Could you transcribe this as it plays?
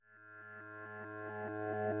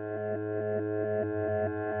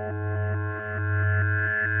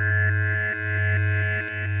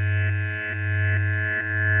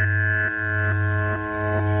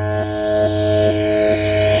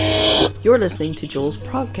You're listening to Joel's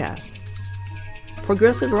Progkast.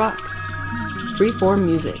 Progressive rock, freeform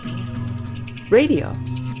music, radio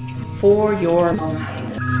for your mind.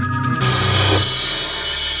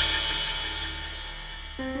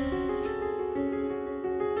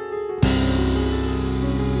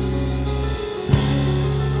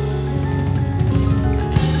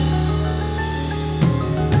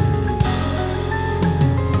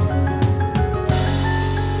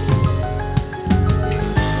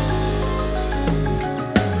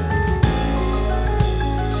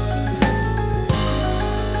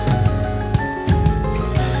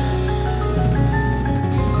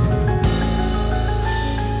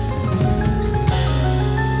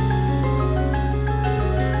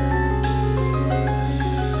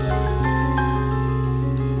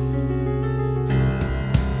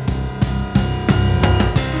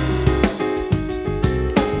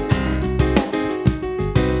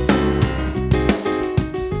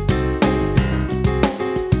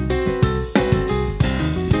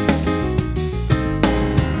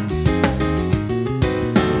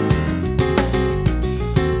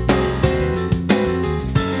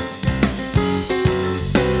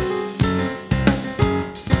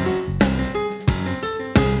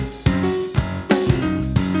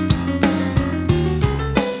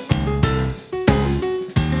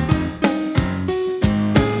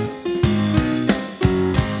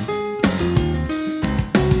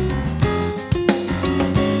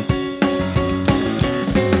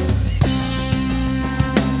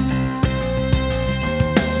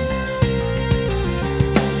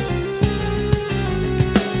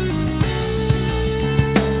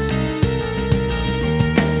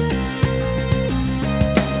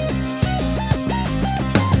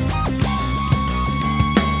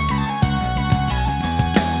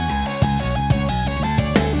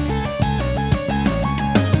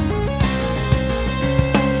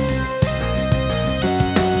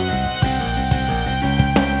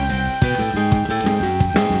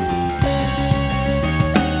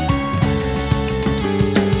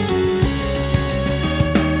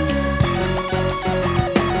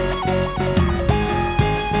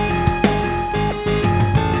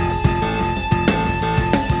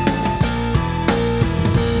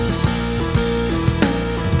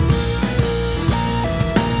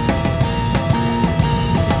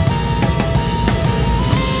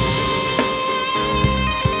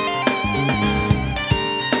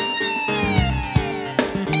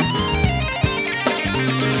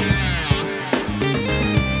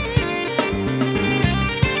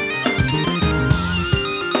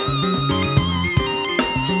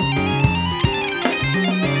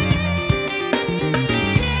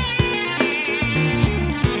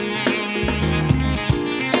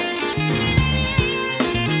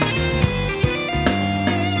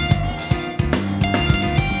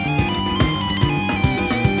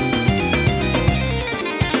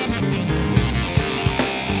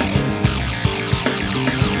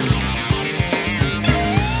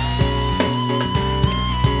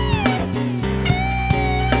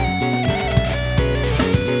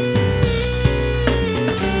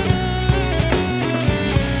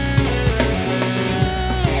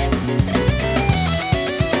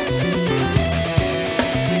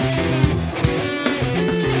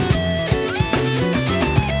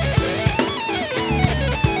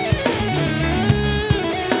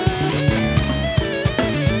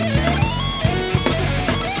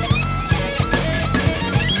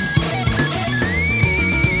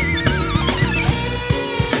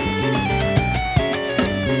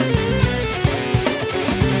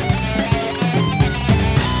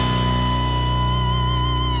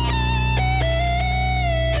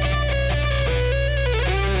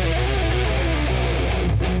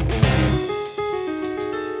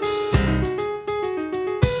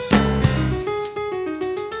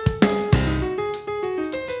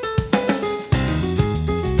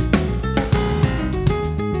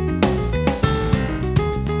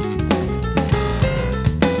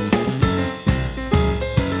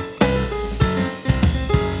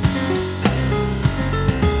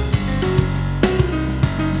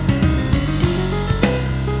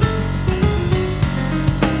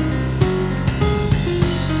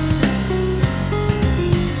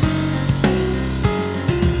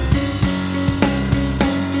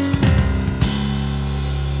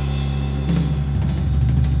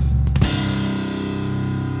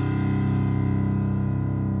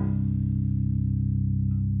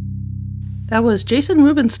 That was Jason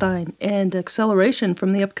Rubenstein and Acceleration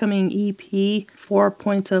from the upcoming EP 4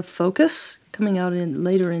 Points of Focus, coming out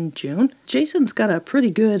later in June. Jason's got a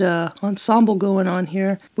pretty good ensemble going on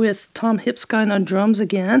here with Tom Hipskind on drums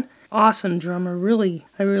again, Awesome drummer,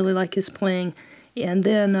 I really like his playing. And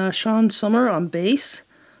then Sean Sommer on bass,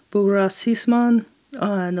 Bura Sisman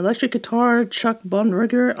on electric guitar, Chuck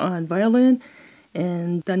Bonrigger on violin,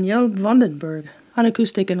 and Daniel Vandenberg on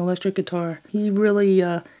acoustic and electric guitar. He really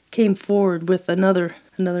came forward with another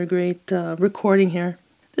great recording here.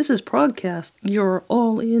 This is Progkast, your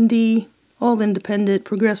all indie, all independent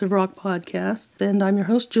progressive rock podcast, and I'm your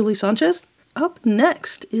host, Julie Sanchez. Up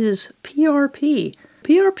next is PRP.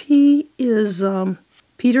 PRP is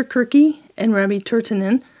Peter Kirky and Rabbi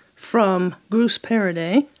Turtinen from Gruus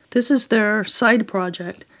Paraday. This is their side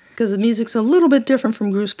project, because the music's a little bit different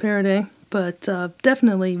from Gruus Paraday, but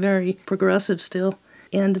definitely very progressive still.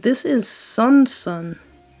 And this is Sunson,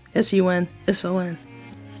 Sunson.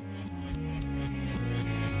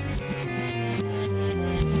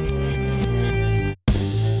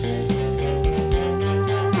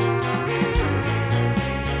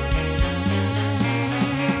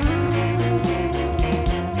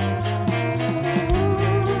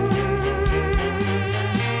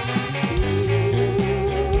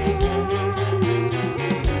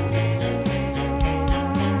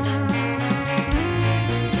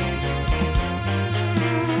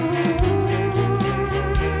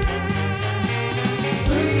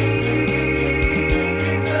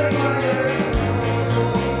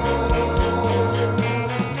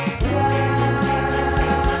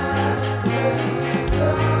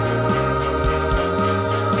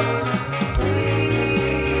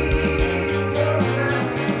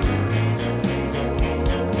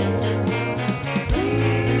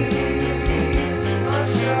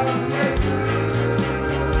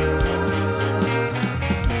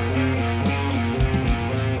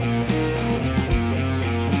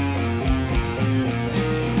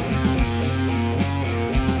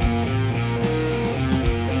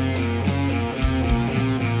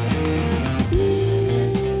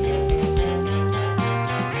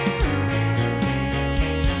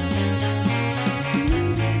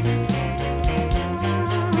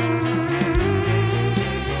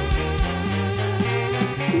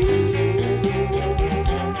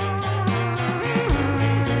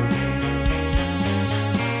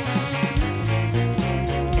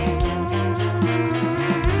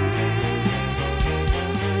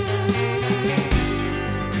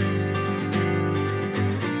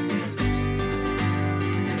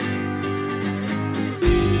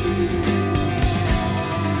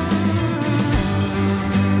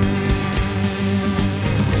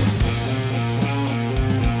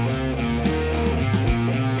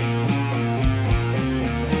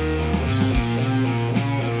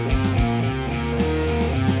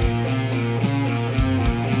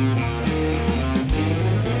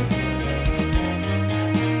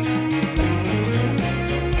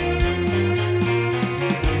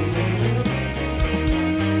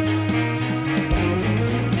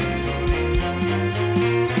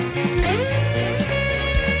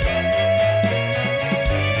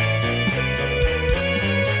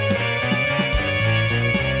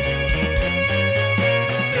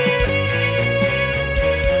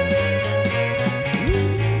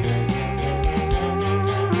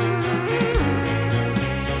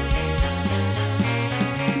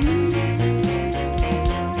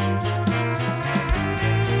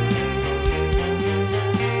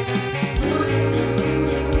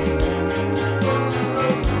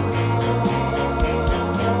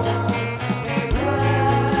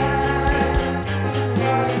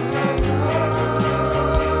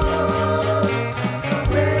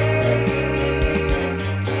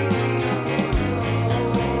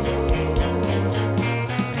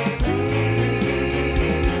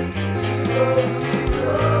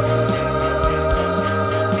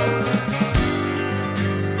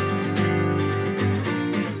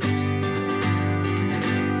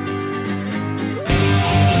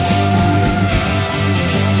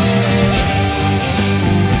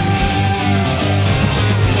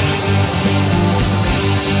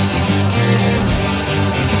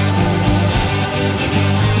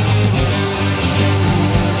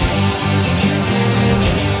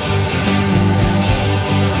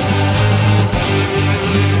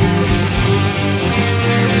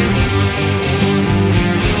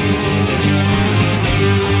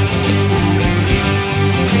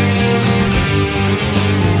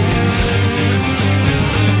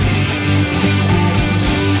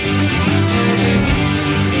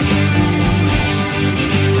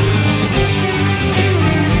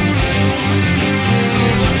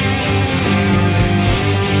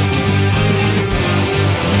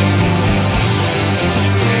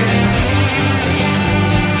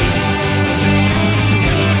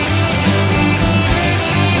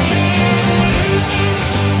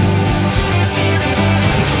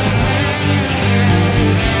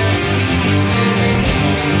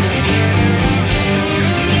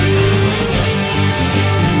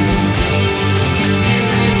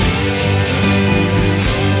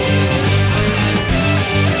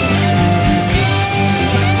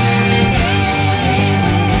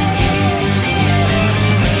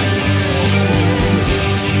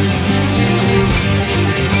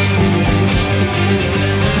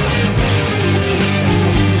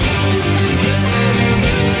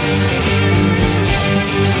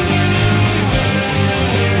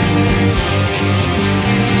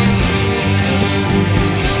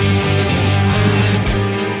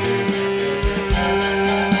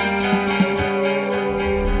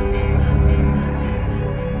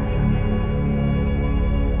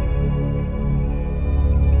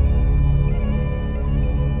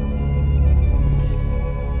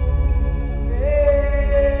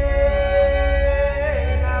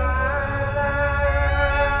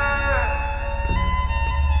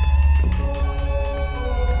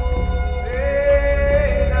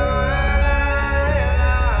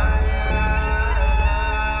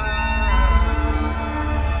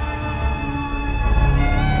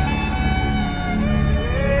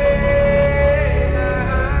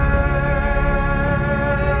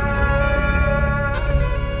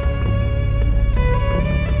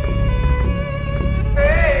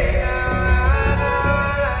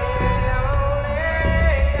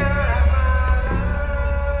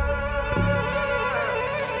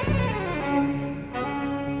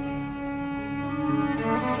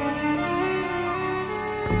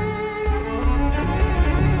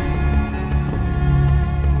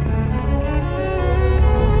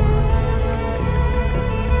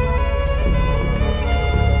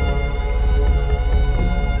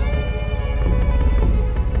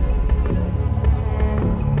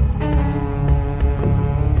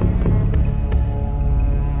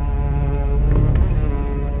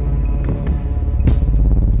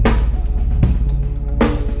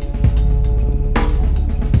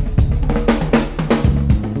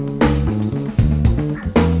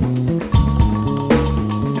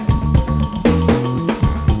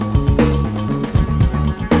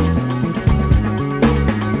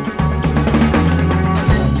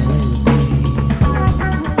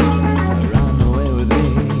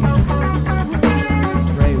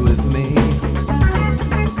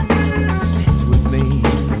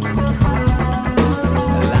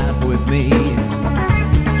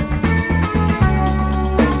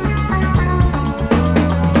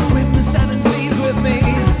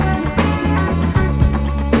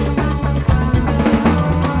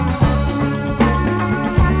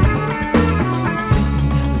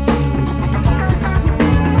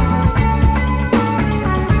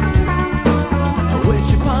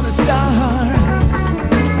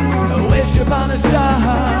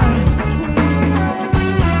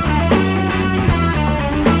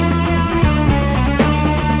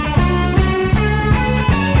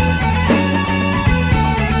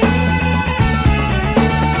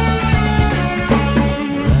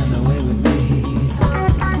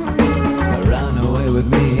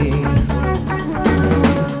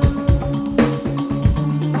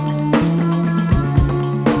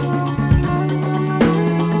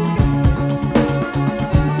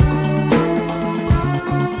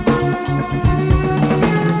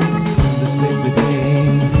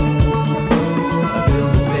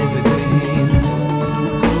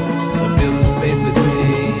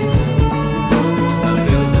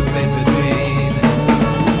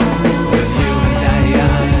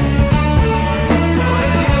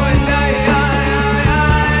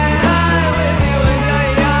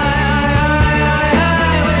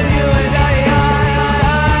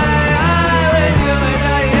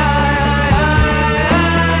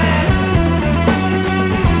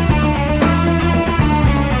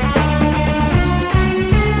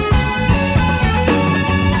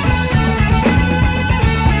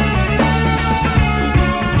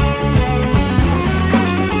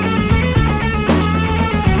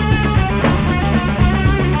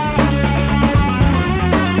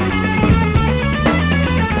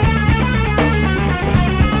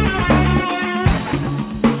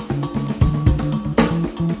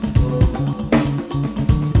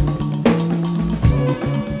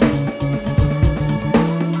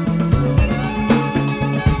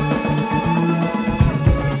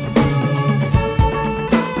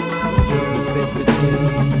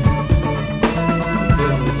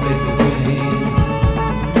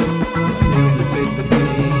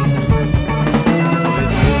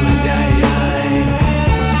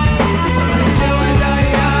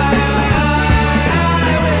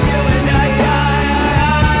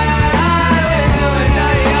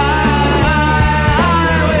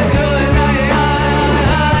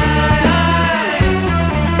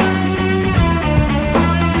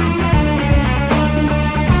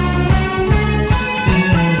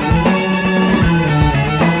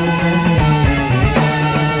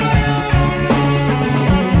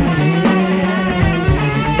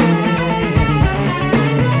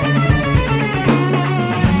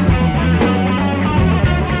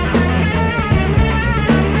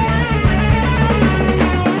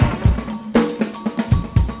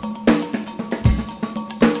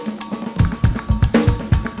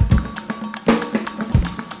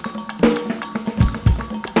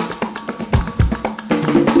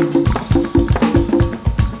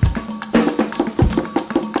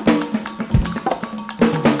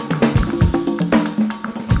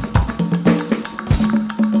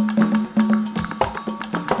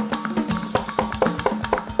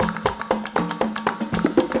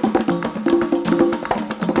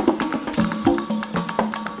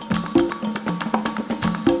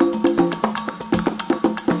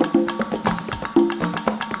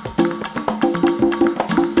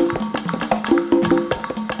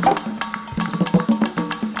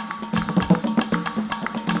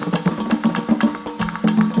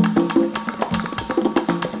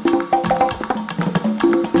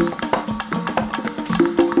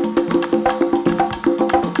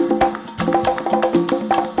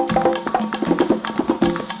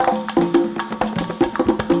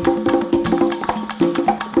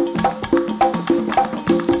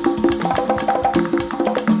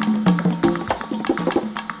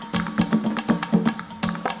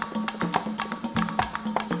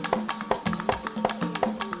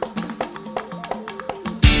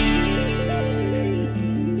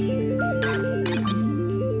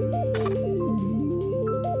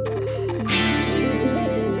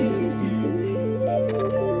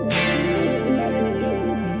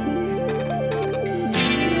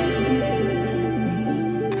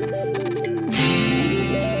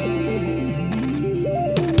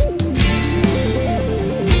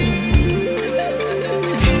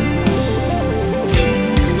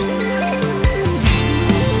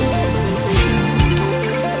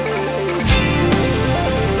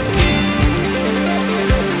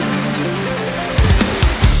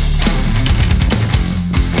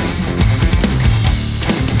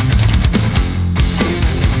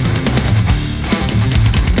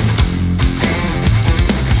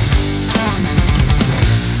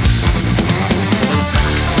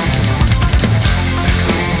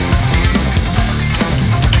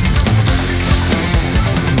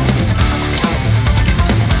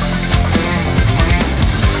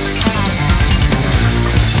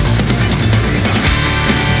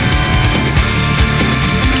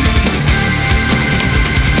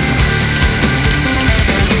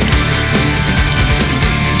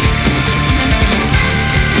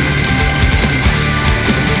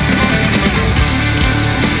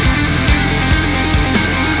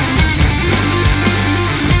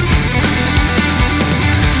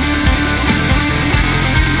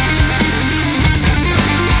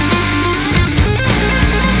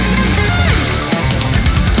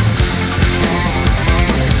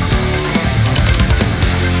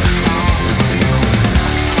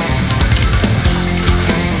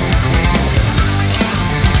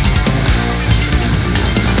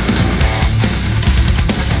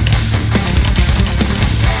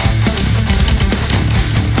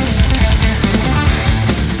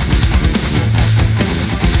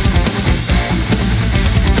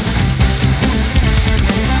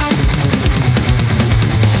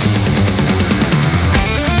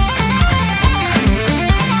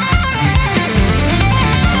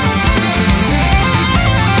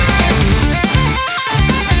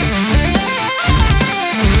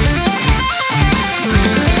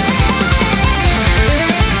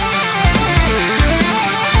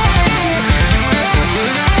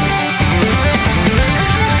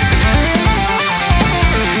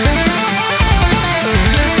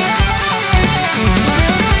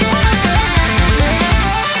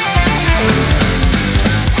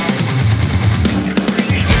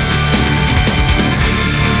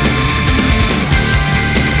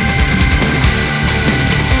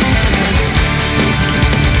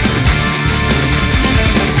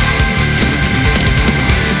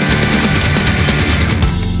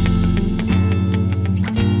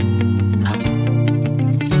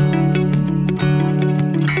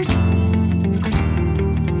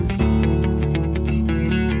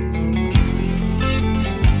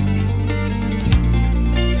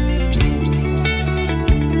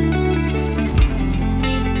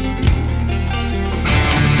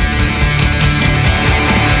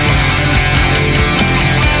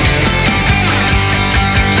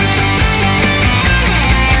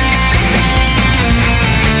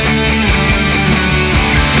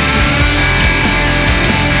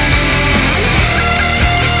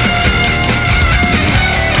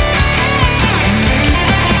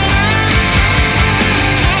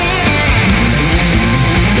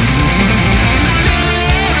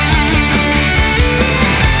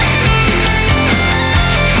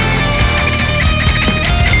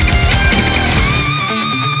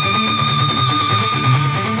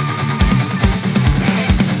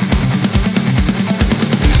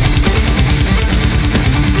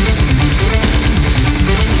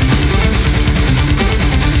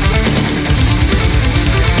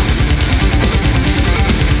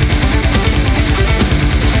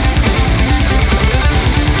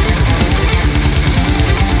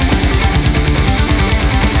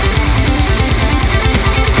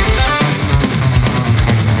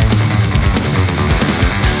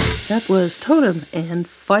 That was Totem and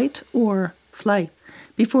Fight or Flight.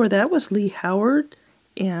 Before that was Lee Howard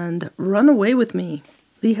and Run Away With Me.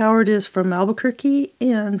 Lee Howard is from Albuquerque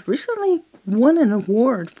and recently won an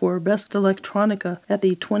award for Best Electronica at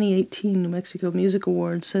the 2018 New Mexico Music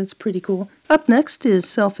Awards, so it's pretty cool. Up next is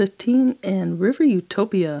Cell 15 and River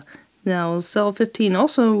Utopia. Now, Cell 15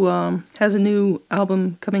 also has a new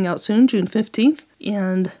album coming out soon, June 15th.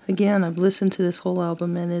 And again, I've listened to this whole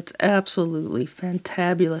album and it's absolutely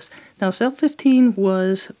fantabulous. Now, Cell 15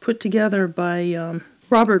 was put together by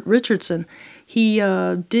Robert Richardson. He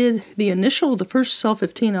did the first Cell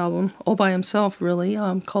 15 album, all by himself really,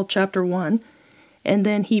 called Chapter 1. And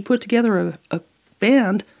then he put together a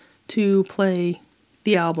band to play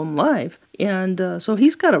the album live. And so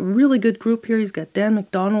he's got a really good group here. He's got Dan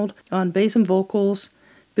McDonald on bass and vocals,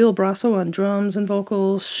 Bill Brasso on drums and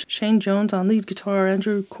vocals, Shane Jones on lead guitar,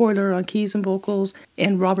 Andrew Coyler on keys and vocals,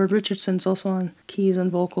 and Robert Richardson's also on keys and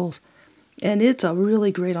vocals. And it's a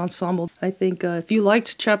really great ensemble. I think if you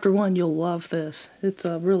liked Chapter 1, you'll love this. It's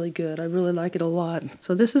really good. I really like it a lot.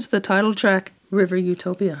 So this is the title track, River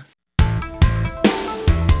Utopia.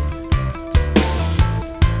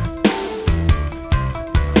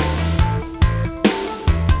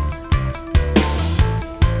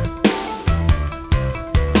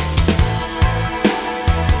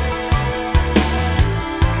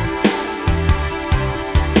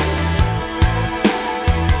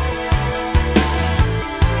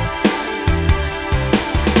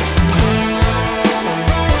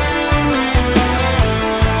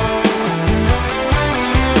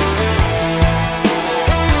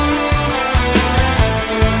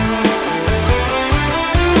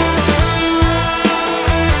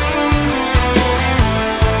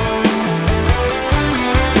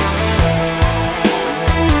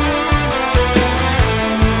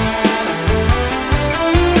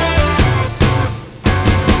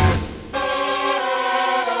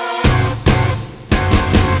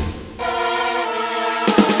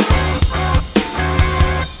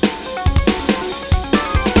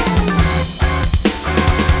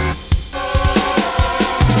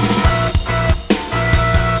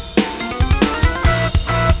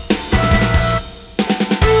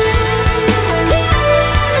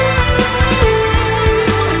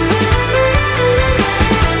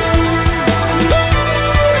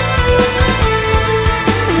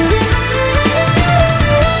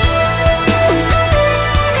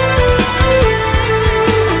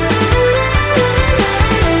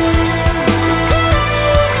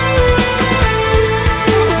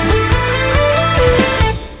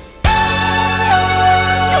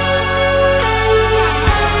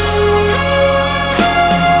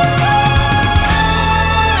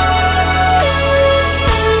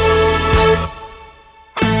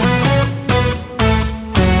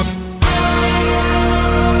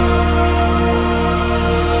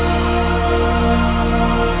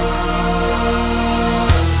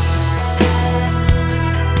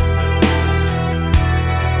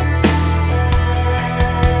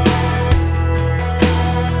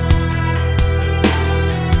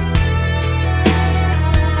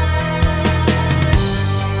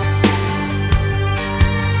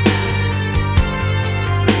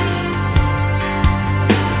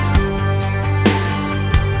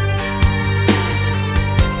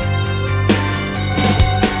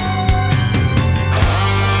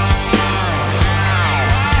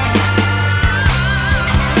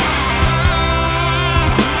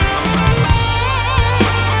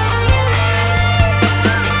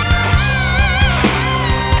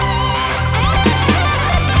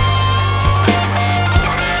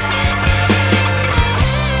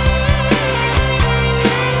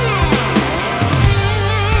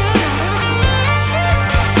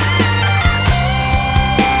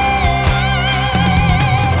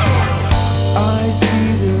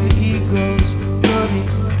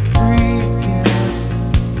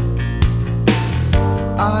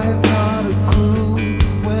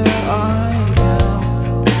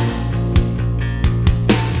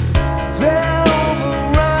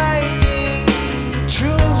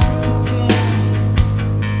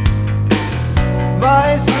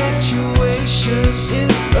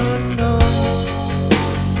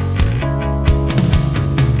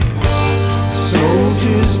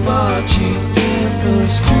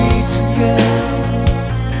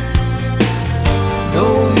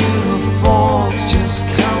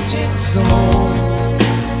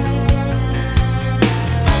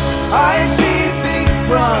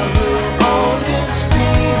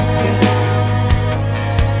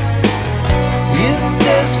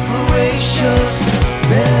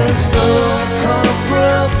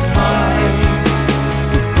 Compromise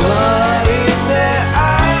with blood in their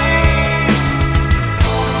eyes.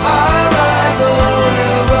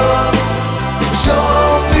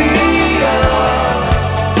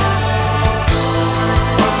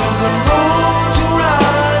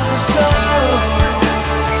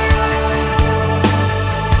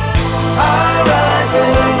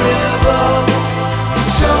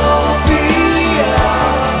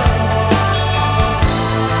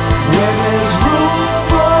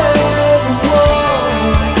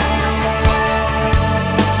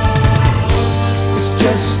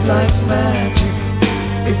 just like magic,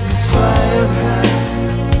 it's the sleight of hand.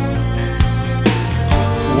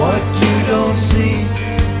 What you don't see,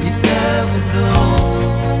 you never know.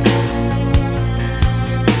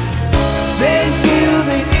 They feel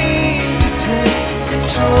they need to take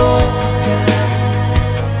control again.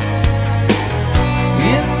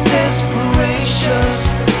 In desperation,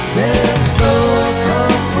 there's no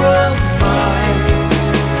compromise.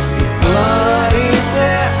 With blood in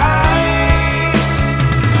their eyes,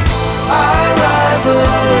 I ride the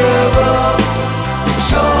river,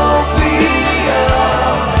 Utopia.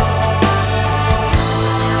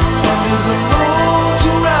 Under the moon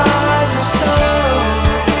to rise the sun,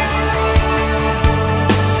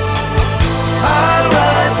 I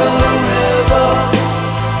ride the river,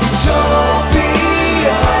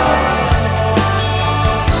 Utopia,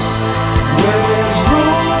 where there's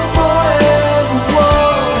room for everyone.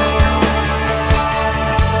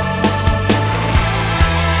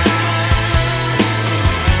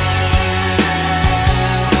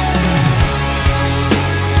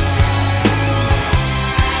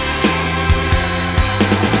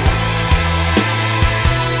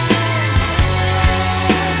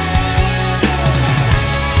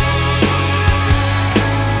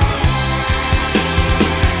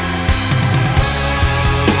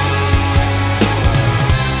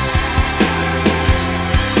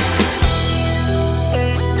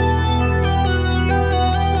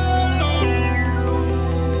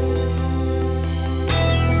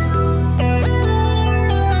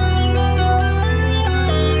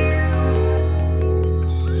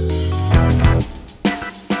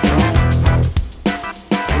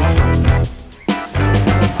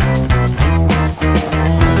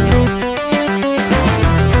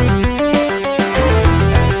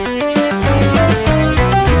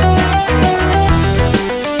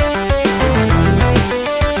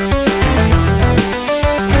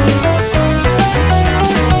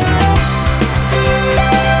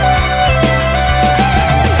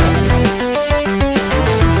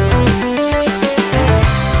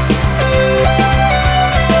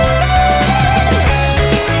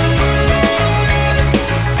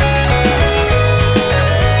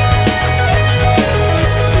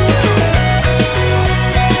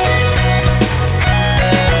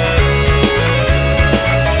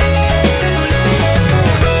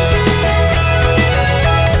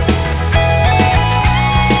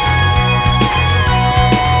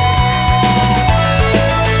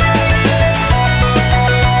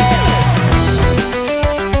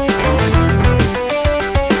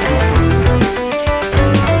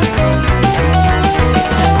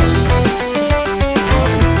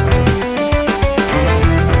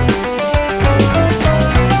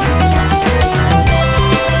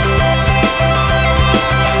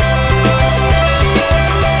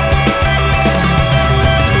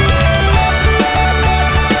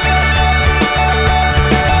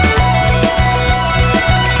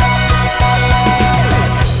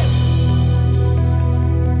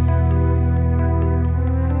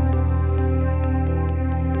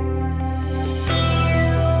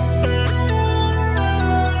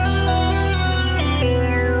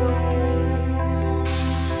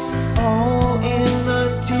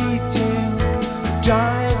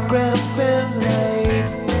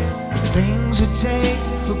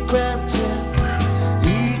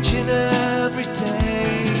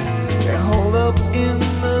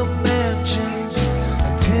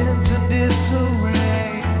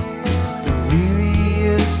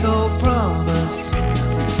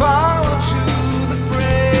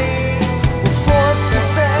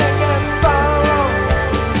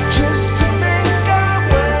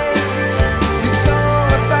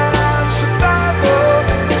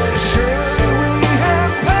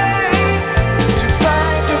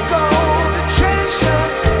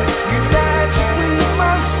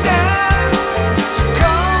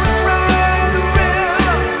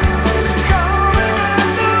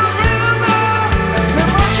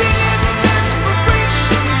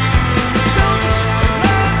 So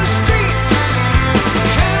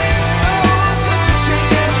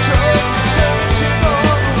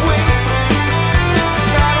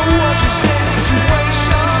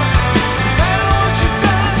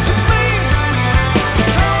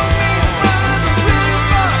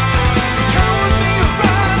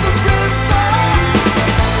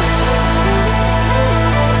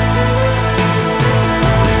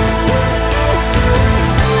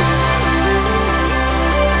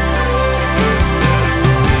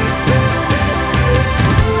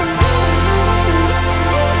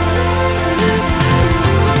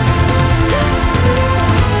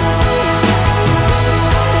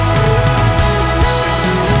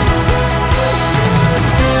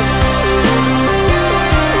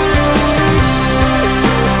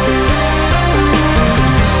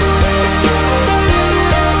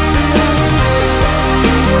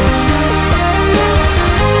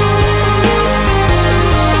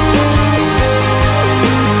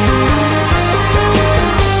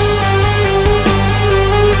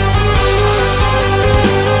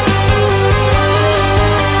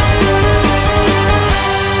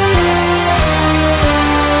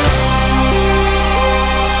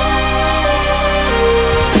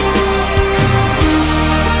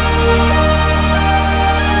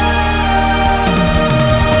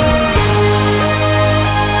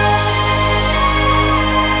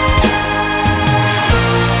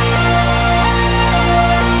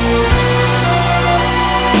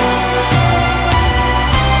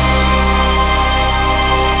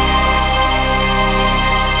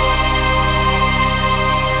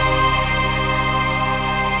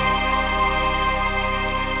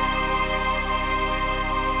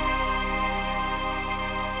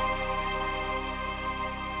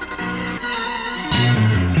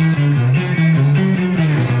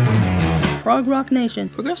Prog Rock Nation,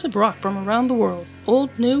 progressive rock from around the world. Old,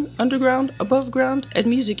 new, underground, above ground, and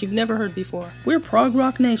music you've never heard before. We're Prog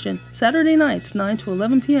Rock Nation, Saturday nights 9 to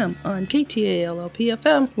 11 p.m. on KTALLP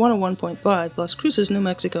FM 101.5 Las Cruces, New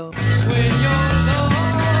Mexico.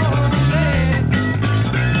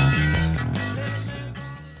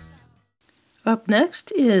 Up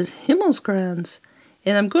next is Himmelsgrans,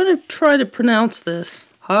 and I'm going to try to pronounce this.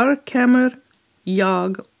 Har kommer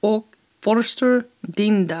jag och Forstor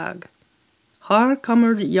din dag. Har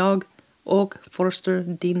kommer jag och Forstor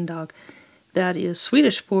din dag. That is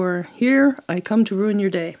Swedish for Here I Come to Ruin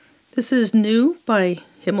Your Day. This is new by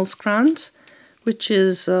Himmelsgrans, which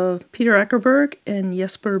is Peter Ackerberg and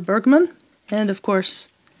Jesper Bergman. And of course,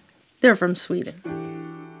 they're from Sweden.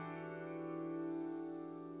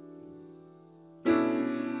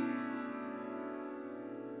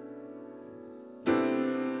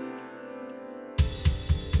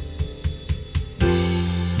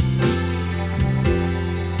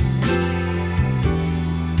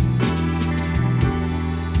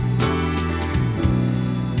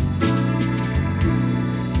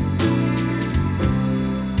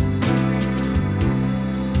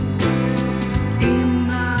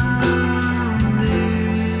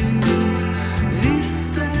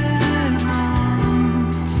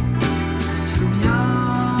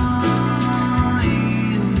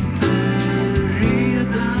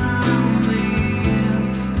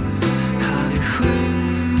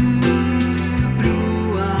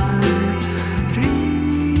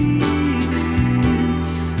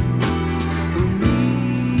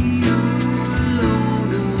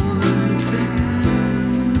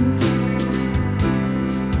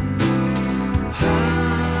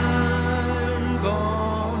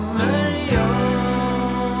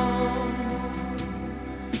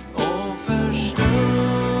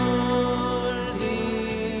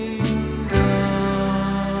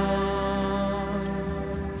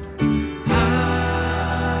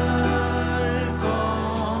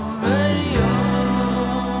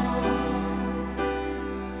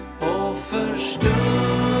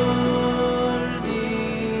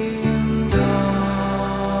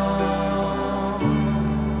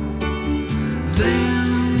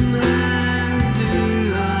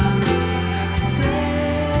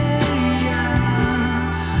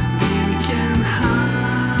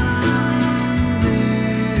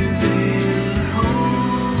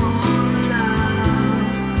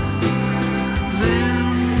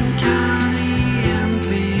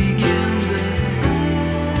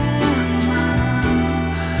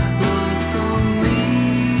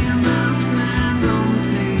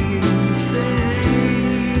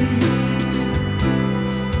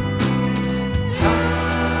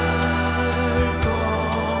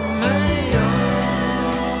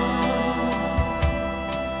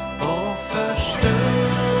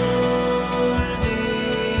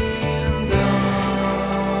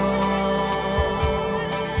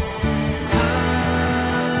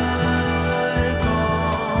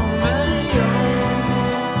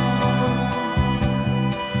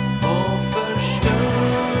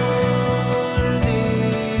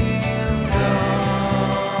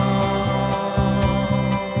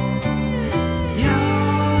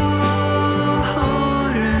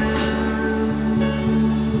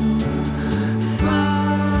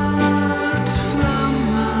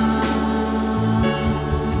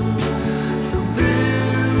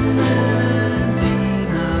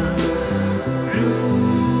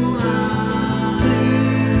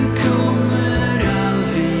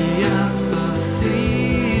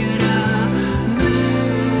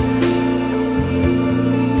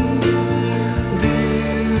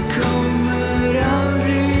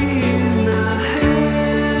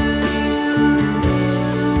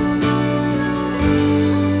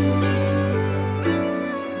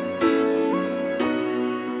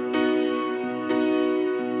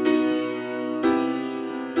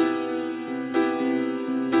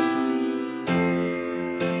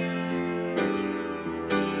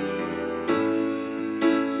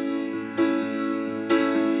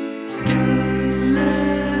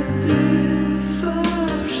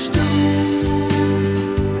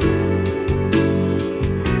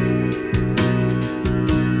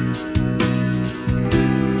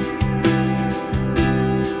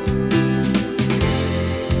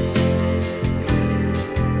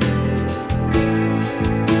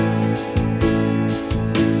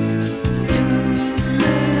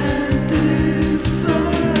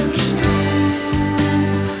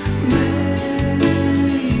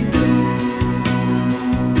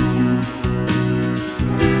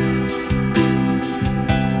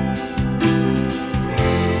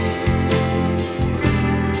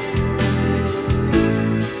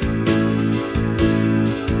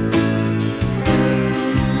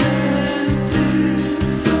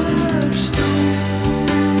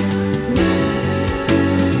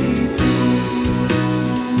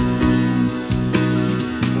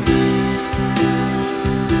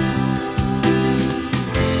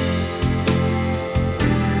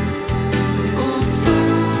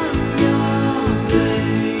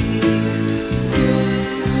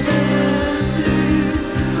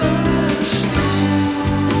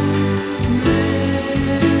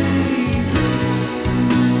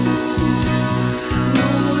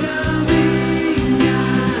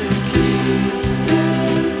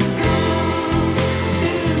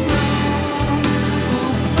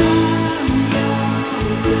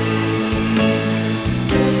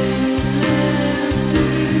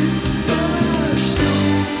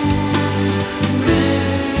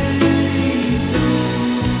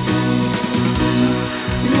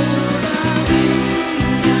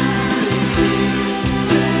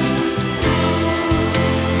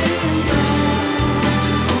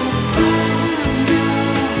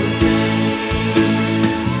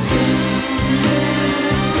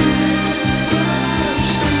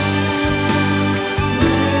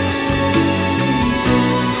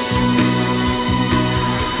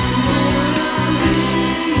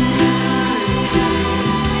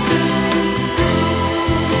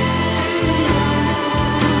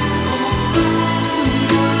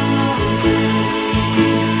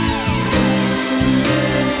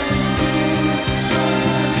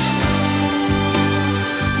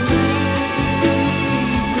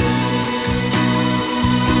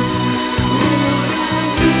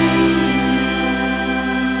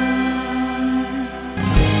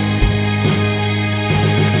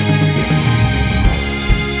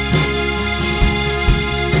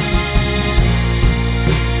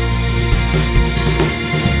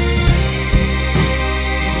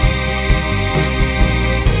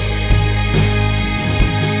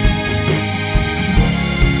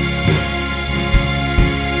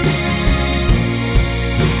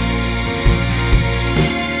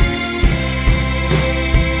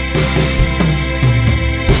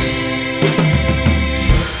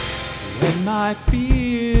 my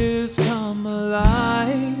fears come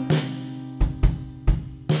alive.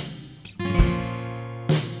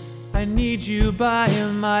 I need you by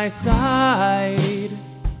my side.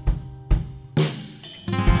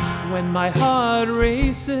 When my heart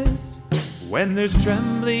races, when there's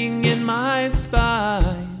trembling in my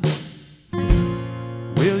spine,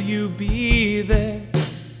 will you be there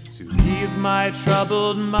to ease my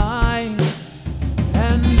troubled mind?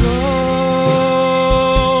 And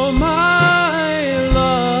oh, my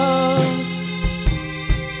love,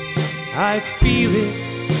 I feel it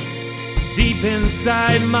deep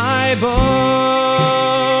inside my bones.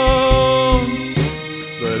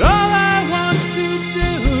 But all I want to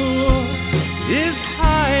do is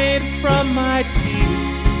hide from my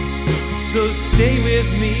tears. So stay with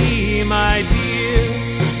me, my dear.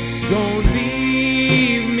 Don't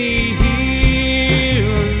leave me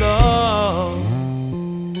here alone.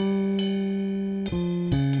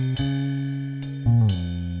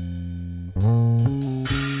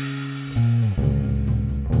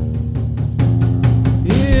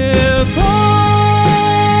 If all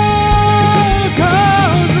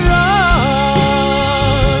goes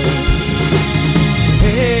wrong,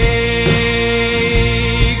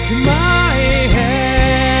 take my hand.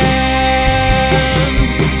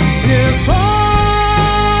 If all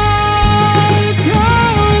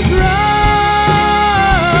goes wrong,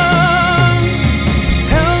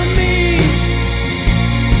 help me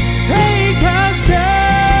take a stand.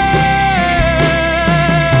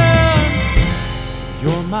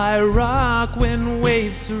 You're my rock when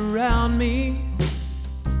waves surround me.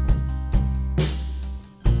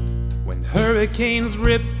 When hurricanes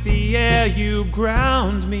rip the air, you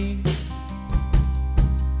ground me.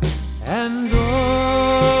 And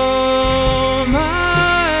oh,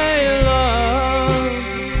 my love,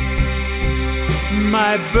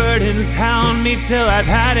 my burdens hound me till I've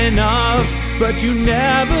had enough, but you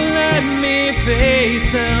never let me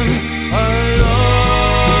face them alone.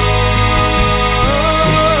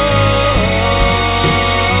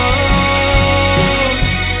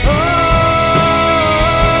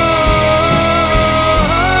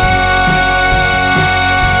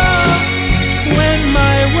 When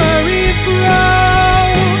my worries grow,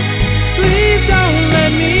 please don't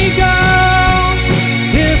let me go.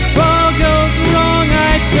 If all goes wrong,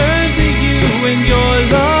 I turn to you, and your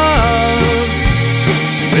love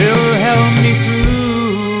will help me through.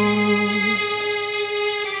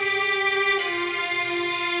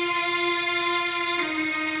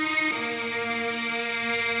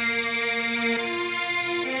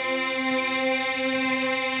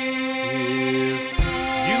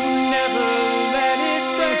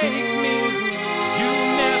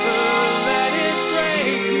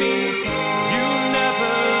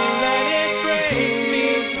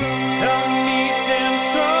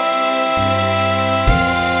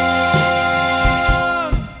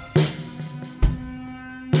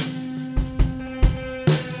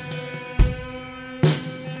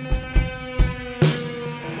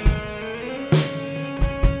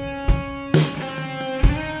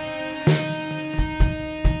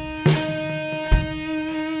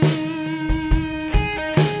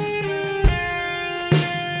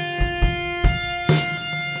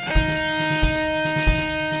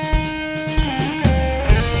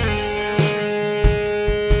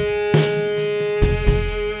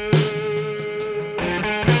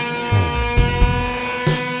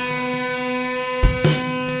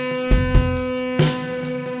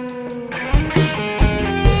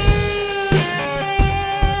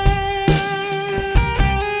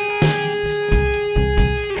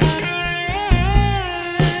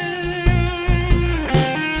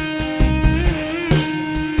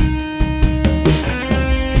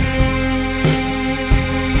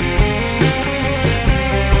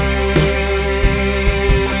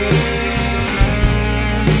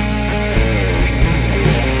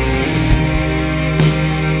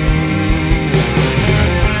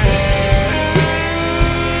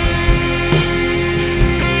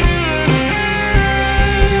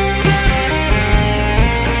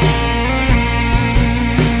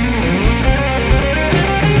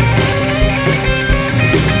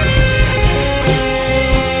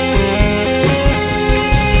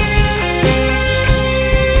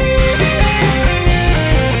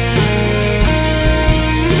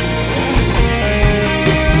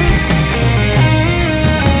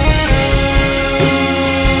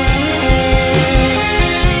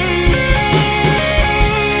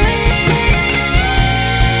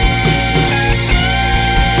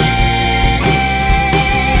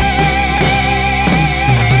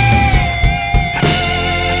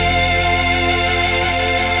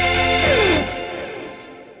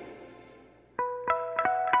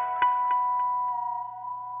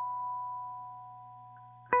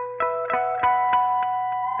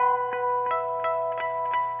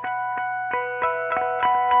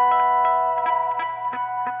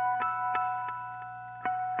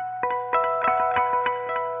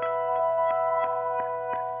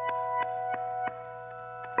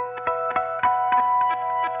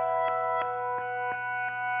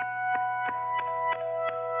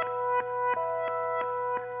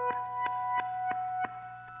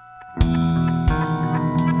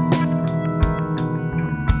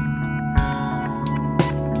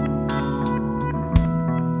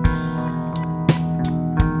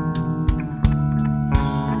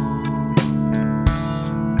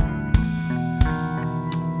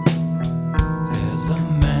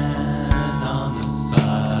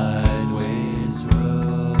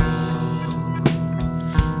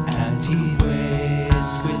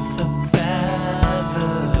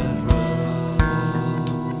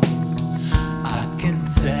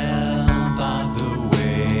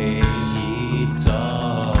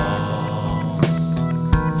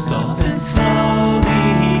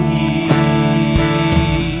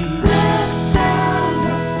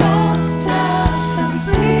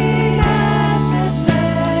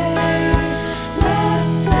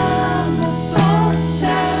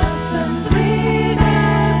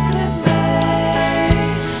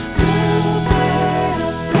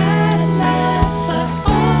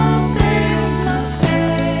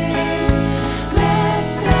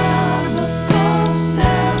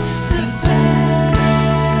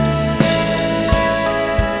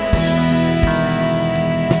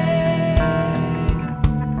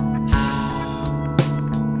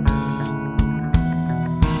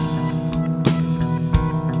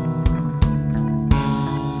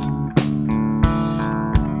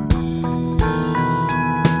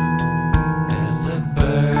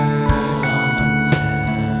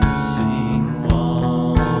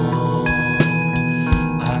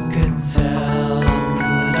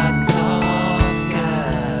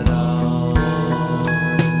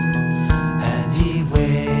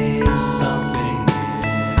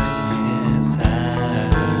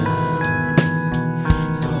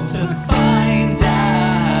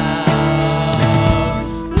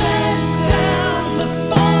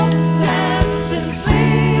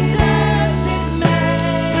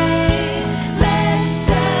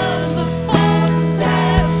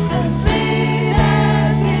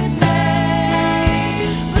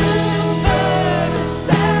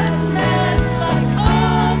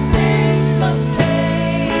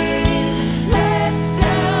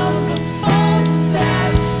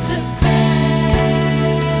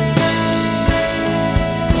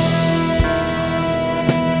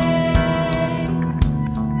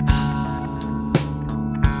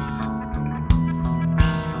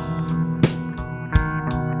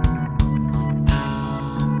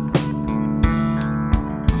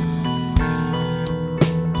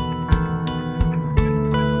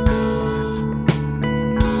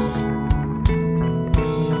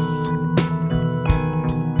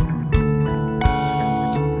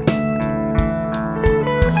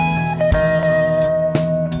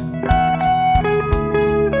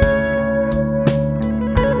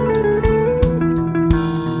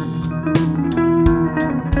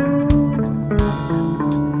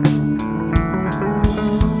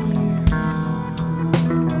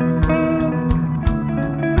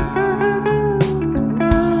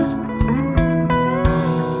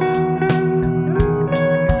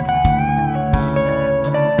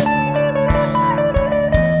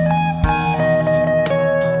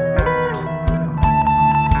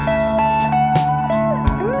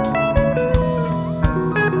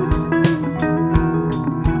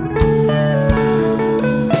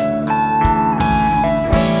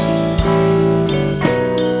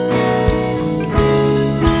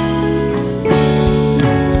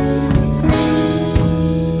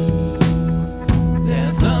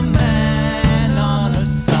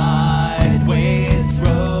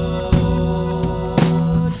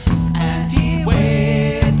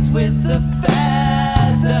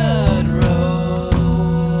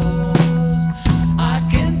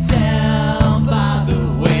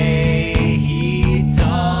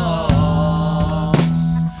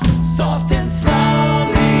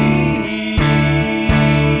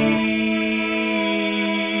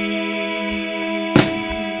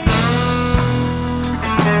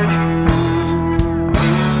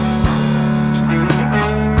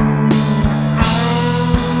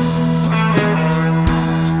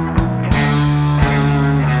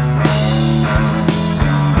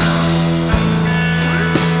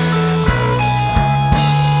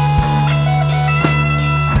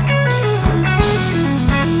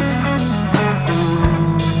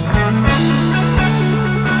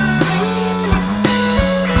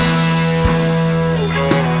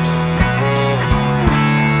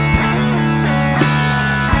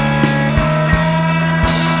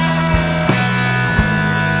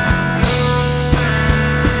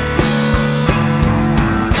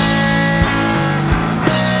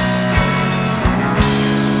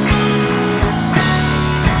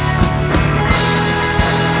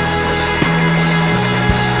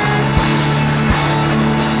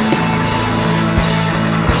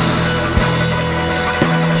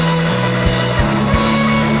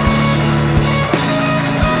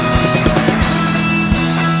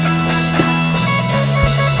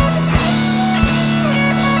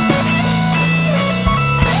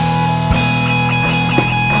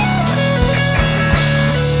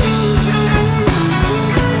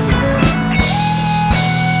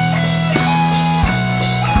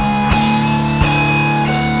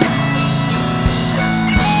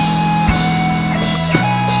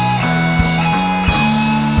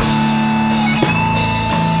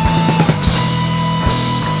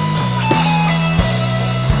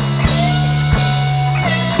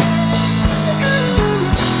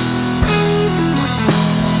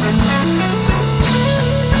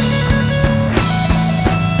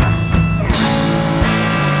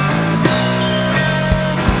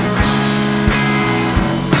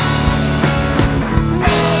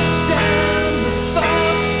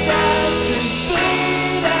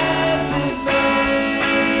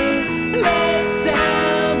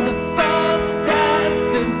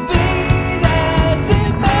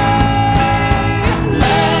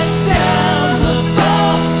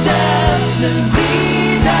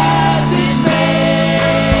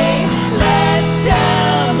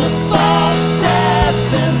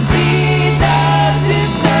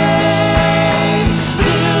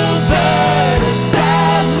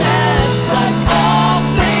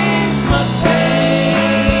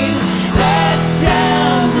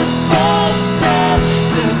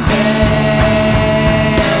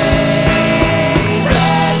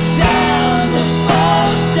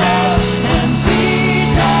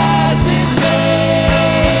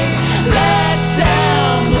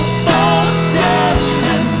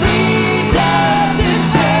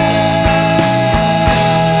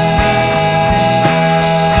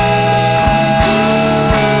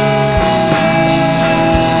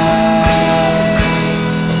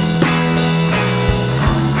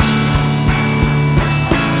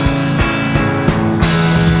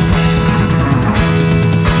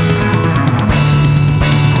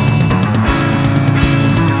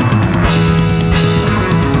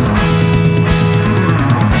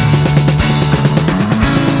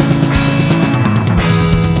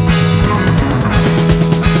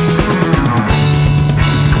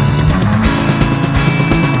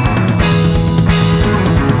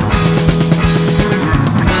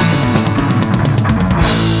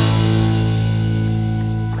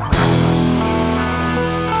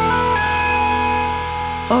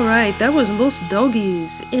 right, that was Los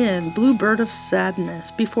Doggies and Bluebird of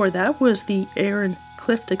Sadness. Before that was the Aaron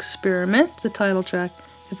Clift Experiment, the title track,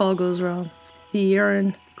 If All Goes Wrong. The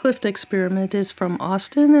Aaron Clift Experiment is from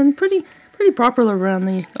Austin and pretty popular around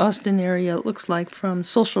the Austin area, it looks like, from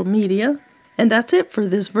social media. And that's it for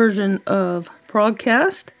this version of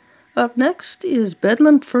Progkast. Up next is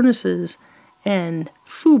Bedlam Furnaces and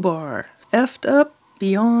Fubar, effed up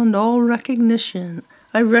beyond all recognition,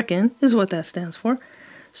 I reckon is what that stands for.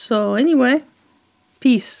 So anyway,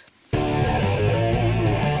 peace.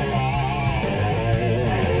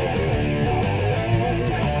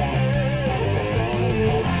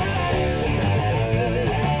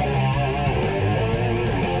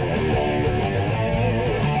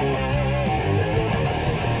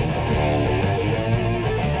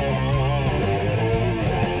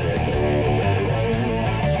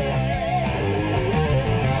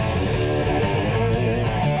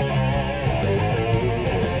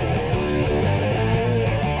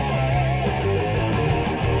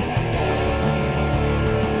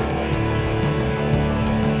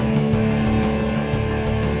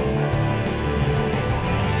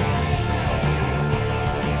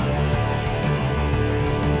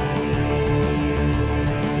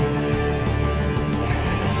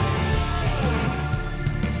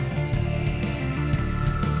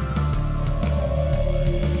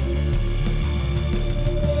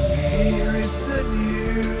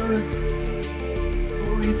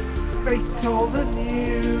 All the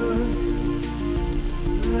news.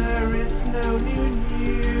 There is no new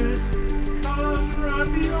news. Can't wrap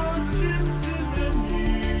your chips in the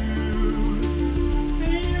news.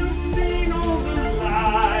 You've seen all the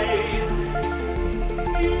lies.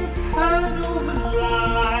 You've heard all the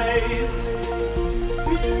lies.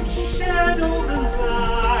 You've shared all the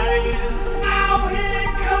lies. Now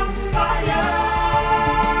here comes fire.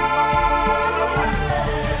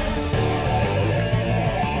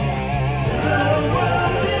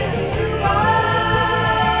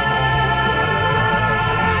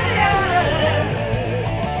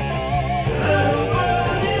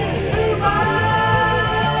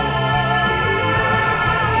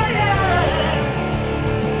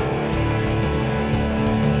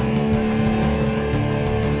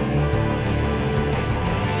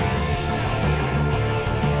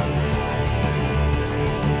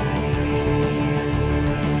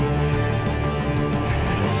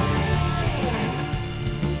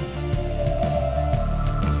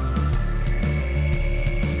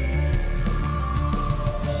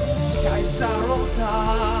 Are all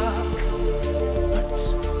dark, but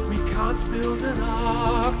we can't build an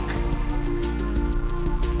ark.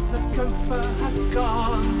 The gopher has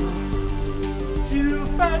gone to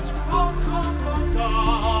fetch popcorn for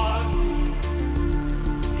God.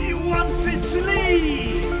 You wanted to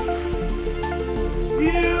leave,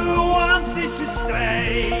 you wanted to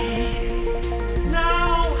stay.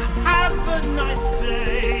 Now have a nice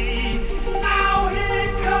day. Now here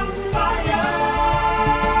comes fire.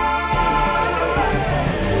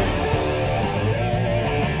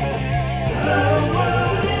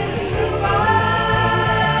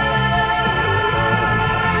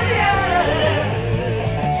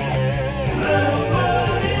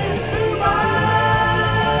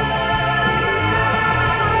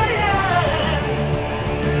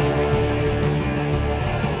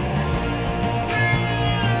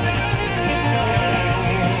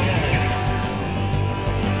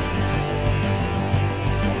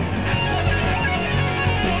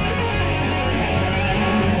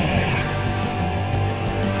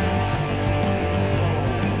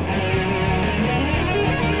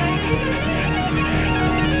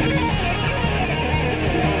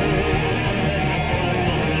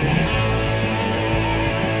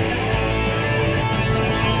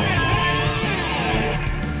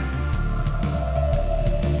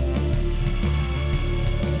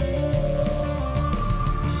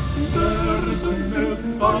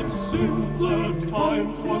 Simpler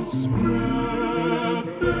times once spread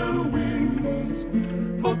their wings,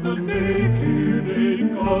 but the naked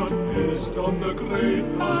ain't got pissed on the great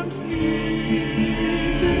and neat.